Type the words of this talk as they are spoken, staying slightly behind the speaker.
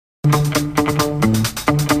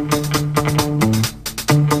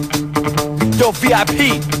real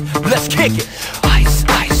VIP. Let's kick it. Ice,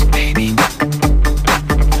 ice, baby.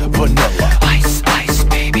 Vanilla. Ice, ice,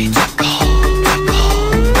 baby. Too cold, too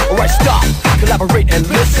cold. Alright, stop, collaborate and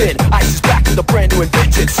listen. Ice is back with a brand new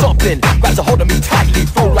invention. Something grabs a hold of me tightly,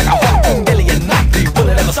 flow like a harpoon daily and nightly. Will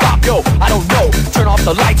it ever stop? Yo, I don't know. Turn off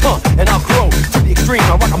the lights, and I'll grow to the extreme.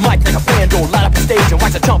 I rock a mic like a vandal, light up the stage and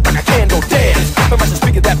wax a jump like a candle. Dance, from a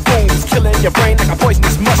speaker that booms, killing your brain like a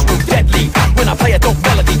poisonous mushroom, deadly. When I play a dope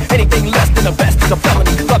melody, anything less than the best is a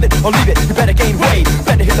felony. Love it or leave it, you better gain weight.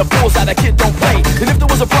 Better hit the bullseye, that kid don't play. And if there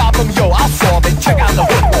was a problem, yo, I'll solve it. Check out the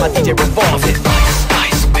hook when my DJ revolves it. Ice,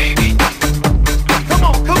 ice, baby. Come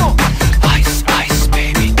on, come on. Ice, ice,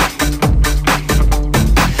 baby.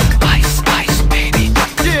 Ice, ice, baby.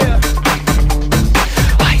 Yeah.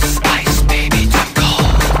 Ice, ice, baby. Too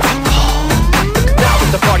cold, too cold. Now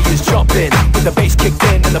that the party is jumping, with the bass kicked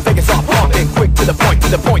in and the Vegas all pumping. Quick to the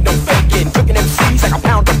point, no faking. Cooking MCs like a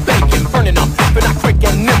pound of bacon. Burning up, but not quick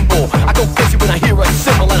and nimble. I go crazy when I hear a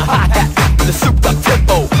cymbal and a hi-hat with a souped up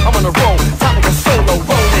tempo. I'm on a roll, time to go solo,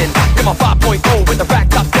 rolling. Get my 5.0 with the rack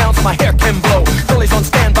top down so my hair can blow. Girlies on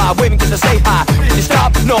standby, waving just to say hi. Did you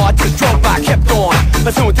stop? No, I just drove by, kept on.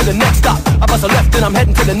 Pursuing to the next stop. I bust a left and I'm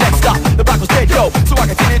heading to the next stop. The block was dead, yo, so I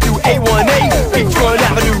continued to A1A, Beachfront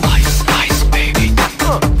Avenue. Ice, ice, baby.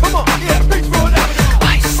 Come on, yeah, Beachfront Avenue.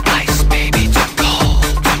 Ice, ice, baby. Too cold,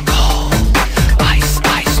 too cold. Ice,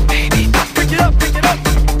 ice, baby. Pick it up, pick it up.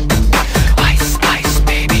 Ice, ice,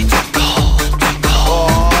 baby. Too cold, too cold.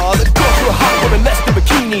 Oh, the girls were hot, women less than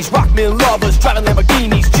bikinis. Rock men lovers, driving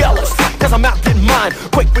Lamborghinis. Jealous, cause I'm out getting mine.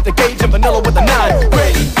 Quick with the gauge and vanilla with the 9.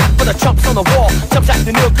 Ready for the chumps on the wall. Jumps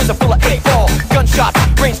acting ill cause I'm full of 8-ball. Gunshots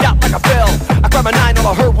ranged out like a bell. I grabbed my 9, all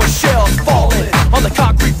I heard was shells falling on the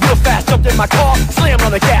concrete real fast. Jumped in my car, slammed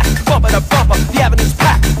on the gas. Bumper to bumper, the avenue's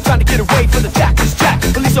packed. Trying to get away from the jack is jack.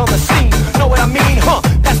 Police on the scene, know what I mean, huh?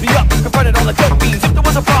 Pass me up, confronted all the dope beans. If there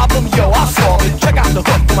was a problem, yo, I'll solve it. Check out the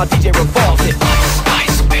hook when my DJ revolves it. Ice,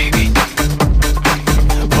 ice, baby.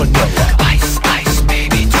 Vanilla. Ice, ice,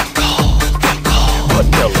 baby. Too cold, too cold.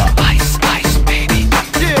 Vanilla. Ice, ice, baby.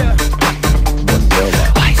 Yeah. Vanilla.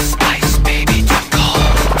 Ice, ice, baby. Too cold,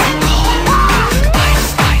 too cold. Ice,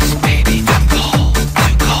 ice, baby. Too cold,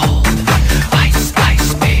 too cold. Ice,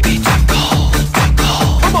 ice, baby. Too cold, too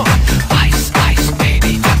cold. Come on. Ice, ice,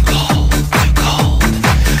 baby. Too cold, too cold.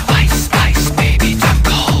 Ice, ice, baby. Too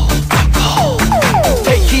cold, too cold.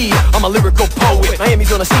 Take heed, I'm a lyrical poet.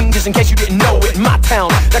 Miami's on the scene just in case you didn't know it. My town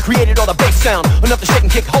that created all the bass sound, enough to shake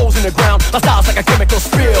and kick holes in the ground. My style's like a chemical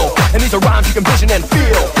spill, and these are rhymes you can vision and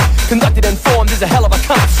feel. Conducted and formed is a hell of a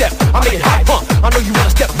concept. I make it hype, huh? I know you wanna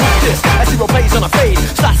step with this. As zero plays on a fade,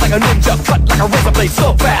 slice like a ninja, cut like a razor blade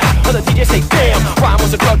so fast. Other DJs say damn, rhyme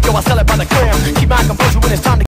was a drug, yo, I sell it by the gram. Keep my composure when it's